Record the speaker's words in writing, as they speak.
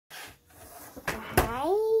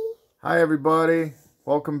Hi everybody,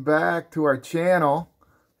 welcome back to our channel.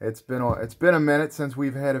 It's been a minute since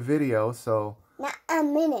we've had a video, so not a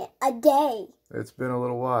minute, a day. It's been a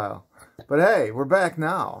little while, but hey, we're back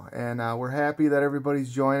now, and we're happy that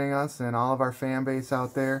everybody's joining us and all of our fan base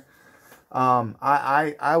out there.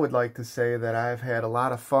 I would like to say that I've had a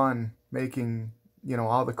lot of fun making,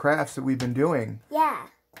 all the crafts that we've been doing. Yeah.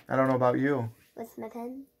 I don't know about you. With my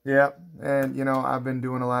pen. Yep, and I've been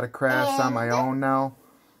doing a lot of crafts on my own now.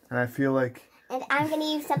 And I feel like... And I'm going to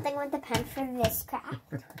use something with the pen for this craft.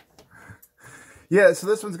 Yeah, so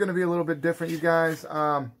this one's going to be a little bit different, you guys.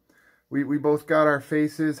 We both got our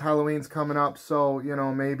faces. Halloween's coming up, so,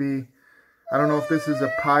 maybe... I don't know if this is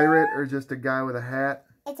a pirate or just a guy with a hat.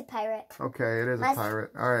 It's a pirate. Okay, it is a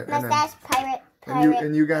pirate. All right. Mustache, pirate.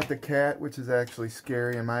 And you got the cat, which is actually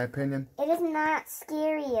scary, in my opinion. It is not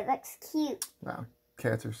scary. It looks cute. Wow,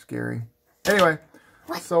 cats are scary. Anyway,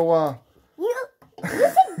 what? So, You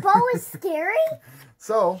think Bo is scary?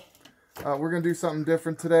 So, we're gonna do something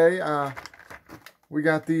different today. We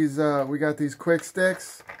got these quick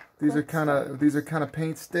sticks. These are kind of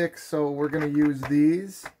paint sticks. So we're gonna use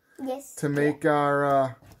these to make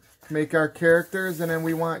our characters, and then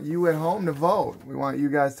we want you at home to vote. We want you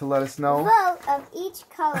guys to let us know. Vote of each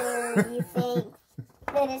color you think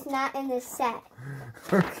that is not in this set.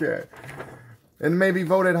 Okay. And maybe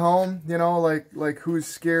vote at home, like who's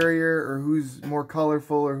scarier or who's more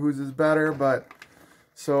colorful or whose is better, but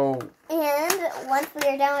so... And once we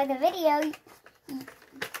are done with the video,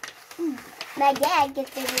 my dad gets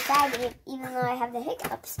to decide it, even though I have the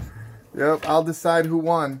hiccups. Yep, I'll decide who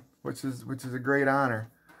won, which is a great honor.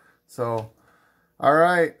 So, all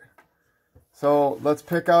right. So, let's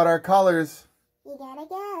pick out our colors. You gotta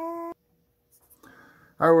go.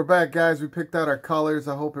 All right, we're back, guys. We picked out our colors.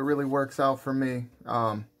 I hope it really works out for me.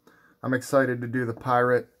 I'm excited to do the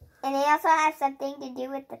pirate. And they also have something to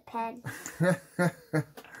do with the pen.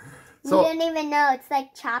 So, you didn't even know. It's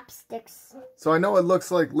like chopsticks. So I know it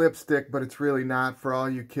looks like lipstick, but it's really not for all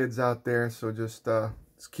you kids out there. So just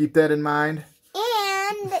keep that in mind.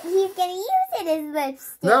 And he's going to use it as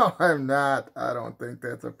lipstick. No, I'm not. I don't think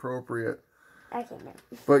that's appropriate. Okay, no.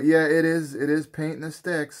 But yeah, it is painting a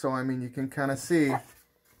stick. So, I mean, you can kind of see.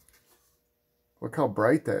 Look how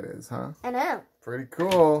bright that is, huh? I know. Pretty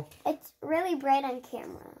cool. It's really bright on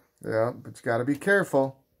camera. Yeah, but you got to be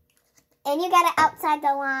careful. And you got to outside the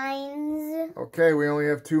lines. Okay, we only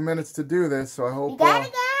have 2 minutes to do this, so I hope... You got to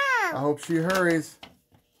go! I hope she hurries.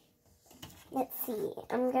 Let's see.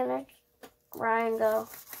 I'm going to try and go.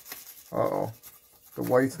 Uh-oh. The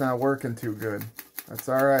white's not working too good. That's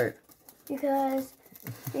all right. Because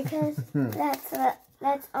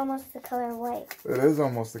that's almost the color white. It is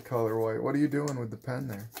almost the color white. What are you doing with the pen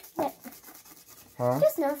there? Yeah. Huh?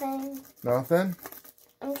 Just nothing. Nothing?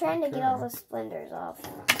 I'm trying to get all the splinters off.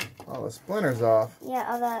 All the splinters off? Yeah,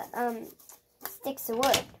 all the sticks of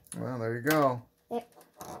wood. Well, there you go.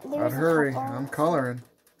 There's hurry. I'm coloring.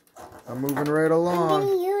 I'm moving right along. I'm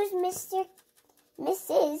going to use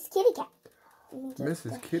Mrs. Kitty Cat.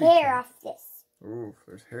 Mrs. Kitty Hair Cat. off this. Ooh,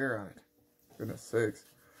 there's hair on it. Goodness sakes.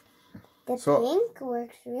 The pink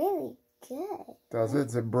works really good. Does it?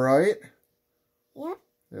 Is it bright? Yeah.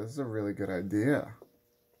 Yeah, this is a really good idea.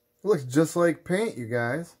 It looks just like paint, you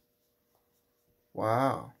guys.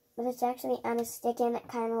 Wow. But it's actually on a stick and it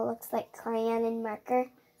kind of looks like crayon and marker.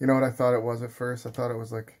 You know what I thought it was at first? I thought it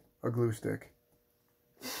was like a glue stick.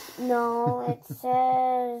 No, it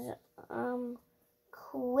says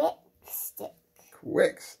quick stick.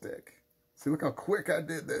 Quick stick. See, look how quick I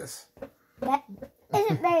did this. That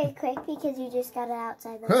isn't very quick because you just got it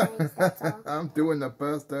outside the lines, that's all. I'm doing the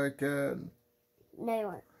best I can. No, you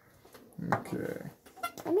weren't. Okay.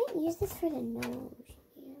 I might use this for the nose.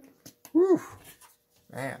 Yeah. Whew.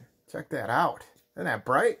 Man, check that out. Isn't that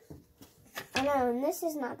bright? I know, and this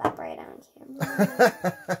is not that bright on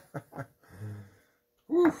camera.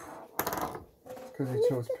 Whew. It's because you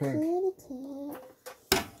chose pink.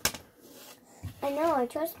 I know, I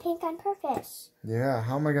chose pink on purpose. Yeah,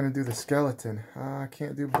 how am I going to do the skeleton? I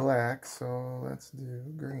can't do black, so let's do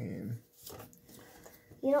green.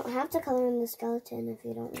 You don't have to color in the skeleton if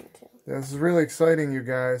you don't want to. This is really exciting, you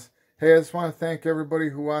guys. Hey, I just want to thank everybody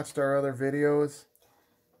who watched our other videos.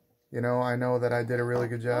 I know that I did a really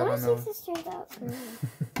good job. I want to see if this turns out green.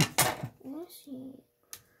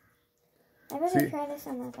 I better try this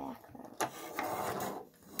on my back, though.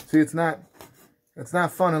 See, it's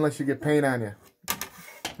not fun unless you get paint on you.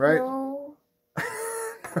 Right? No.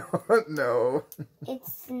 No.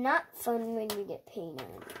 It's not fun when you get paint on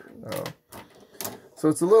you. Oh. So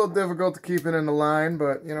it's a little difficult to keep it in the line,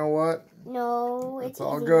 but you know what? No, it's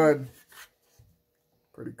all good.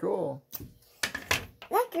 Pretty cool.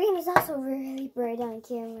 That green is also really bright on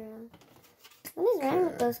camera. What is wrong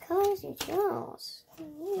with those colors you chose?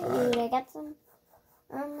 I got some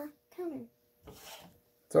on the counter.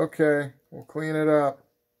 It's okay. We'll clean it up.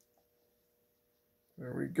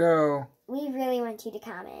 There we go. We really want you to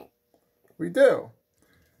comment. We do.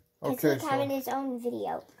 Because Okay, he commented his own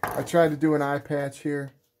video. I tried to do an eye patch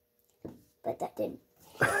here. But that didn't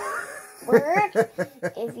work.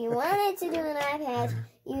 If you wanted to do an eye patch,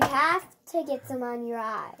 you have to get some on your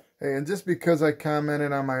eye. Hey, and just because I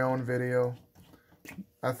commented on my own video,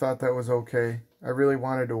 I thought that was okay. I really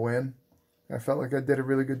wanted to win. I felt like I did a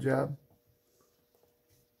really good job.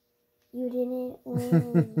 You didn't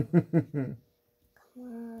win. Come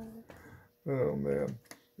on. Oh, man.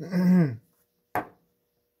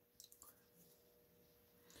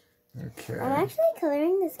 Okay. I'm actually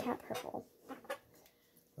coloring this cat purple.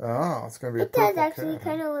 Oh, it's going to be a It purple does actually cat.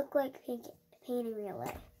 kind of look like paint in real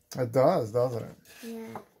life. It does, doesn't it?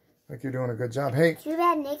 Yeah. I think you're doing a good job. Hey. Too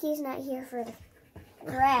bad Nikki's not here for the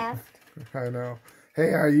craft. I know.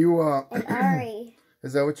 Hey, are you, And Ari.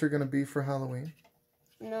 is that what you're going to be for Halloween?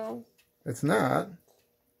 No. It's not.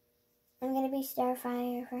 I'm going to be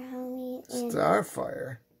Starfire for Halloween. And,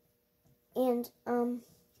 Starfire.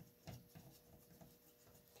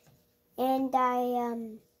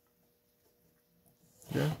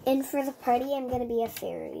 Yeah. And for the party, I'm going to be a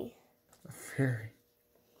fairy. A fairy.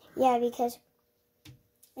 Yeah, because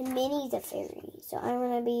Minnie's a fairy. So I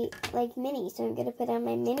want to be like Minnie. So I'm going to put on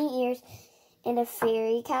my Minnie ears and a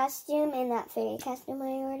fairy costume. And that fairy costume I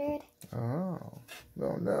ordered. Oh.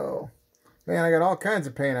 Oh, no. Man, I got all kinds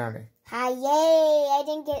of paint on me. Hi, yay! I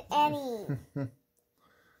didn't get any.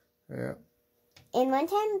 Yeah. And one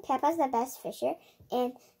time, Papa's the best fisher.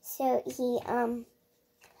 And so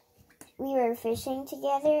we were fishing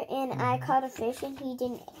together. And I caught a fish and he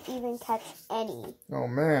didn't even catch any. Oh,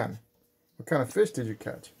 man. What kind of fish did you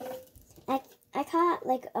catch? I caught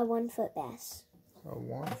like a 1-foot bass. A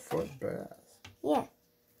 1-foot bass. Yeah.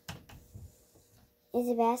 It's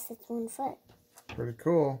a bass that's 1 foot. Pretty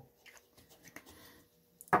cool.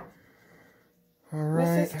 All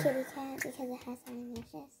right. This is Kitty Cat because it has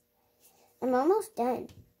eyelashes. I'm almost done.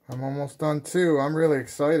 I'm almost done too. I'm really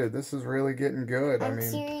excited. This is really getting good. I'm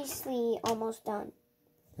seriously almost done.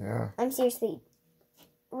 Yeah. I'm seriously,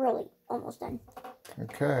 really almost done.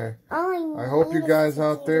 Okay. I hope you guys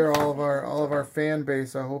out there, all of our fan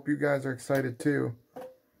base, I hope you guys are excited too.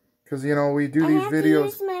 Because, you know, we do these videos. I have to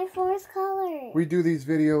use my 4th color. We do these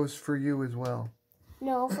videos for you as well.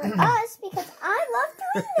 No, for us, because I love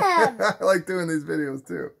doing them. I like doing these videos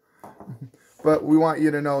too. But we want you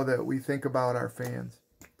to know that we think about our fans.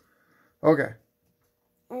 Okay.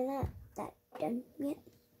 I'm not that done yet.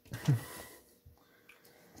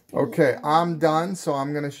 Okay, I'm done, so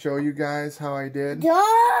I'm going to show you guys how I did. You're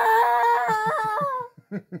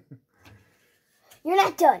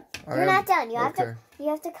not done. You're not done. You okay.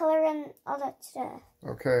 have to color in all that stuff.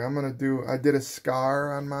 Okay, I'm going to I did a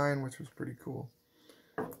scar on mine, which was pretty cool.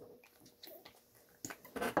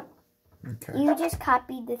 Okay. You just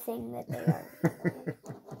copied the thing that they are.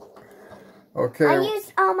 Okay. I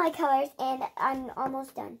used all my colors and I'm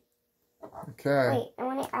almost done. Okay. Wait, I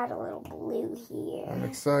want to add a little blue here. I'm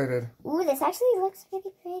excited. Ooh, this actually looks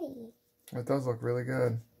really pretty. It does look really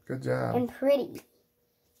good. Good job. And pretty.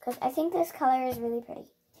 Because I think this color is really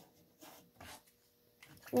pretty.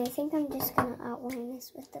 And I think I'm just going to outline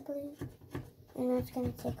this with the blue. And that's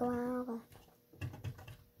going to take a while, but...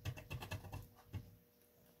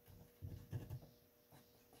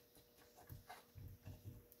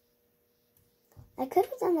 I could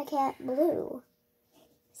have done the cat blue.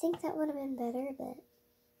 I think that would have been better, but...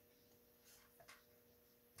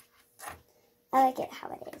 I like it how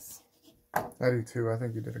it is. I do too. I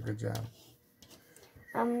think you did a good job.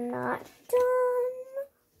 I'm not done.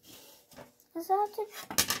 Is that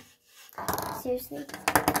seriously?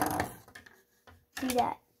 Do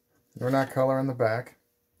that. We're not coloring the back.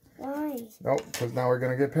 Why? Nope, because now we're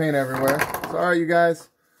going to get paint everywhere. Sorry, you guys.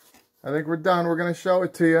 I think we're done. We're going to show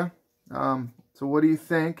it to you. So what do you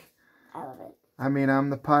think? I love it. I mean, I'm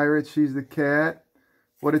the pirate. She's the cat.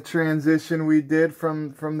 What a transition we did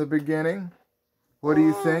from the beginning. What do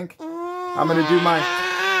you think? I'm going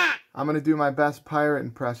to do my best pirate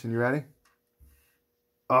impression. You ready?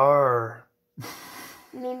 Arr.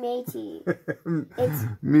 Me matey. It's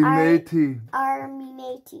me matey. Arr me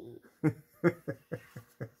matey.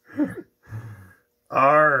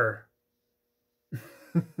 Arr.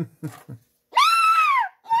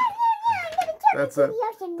 That's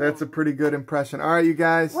a pretty good impression. All right, you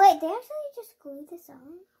guys. Wait, they actually just glued this on?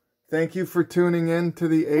 Thank you for tuning in to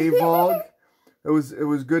the A-Vlog. It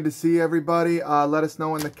was good to see everybody. Let us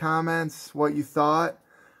know in the comments what you thought.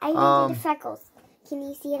 I did the freckles. Can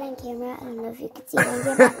you see it on camera? I don't know if you can see it on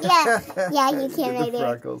camera. Yeah, you can right there.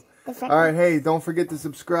 Freckles. All right, hey, don't forget to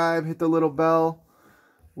subscribe. Hit the little bell.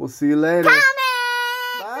 We'll see you later. Comment!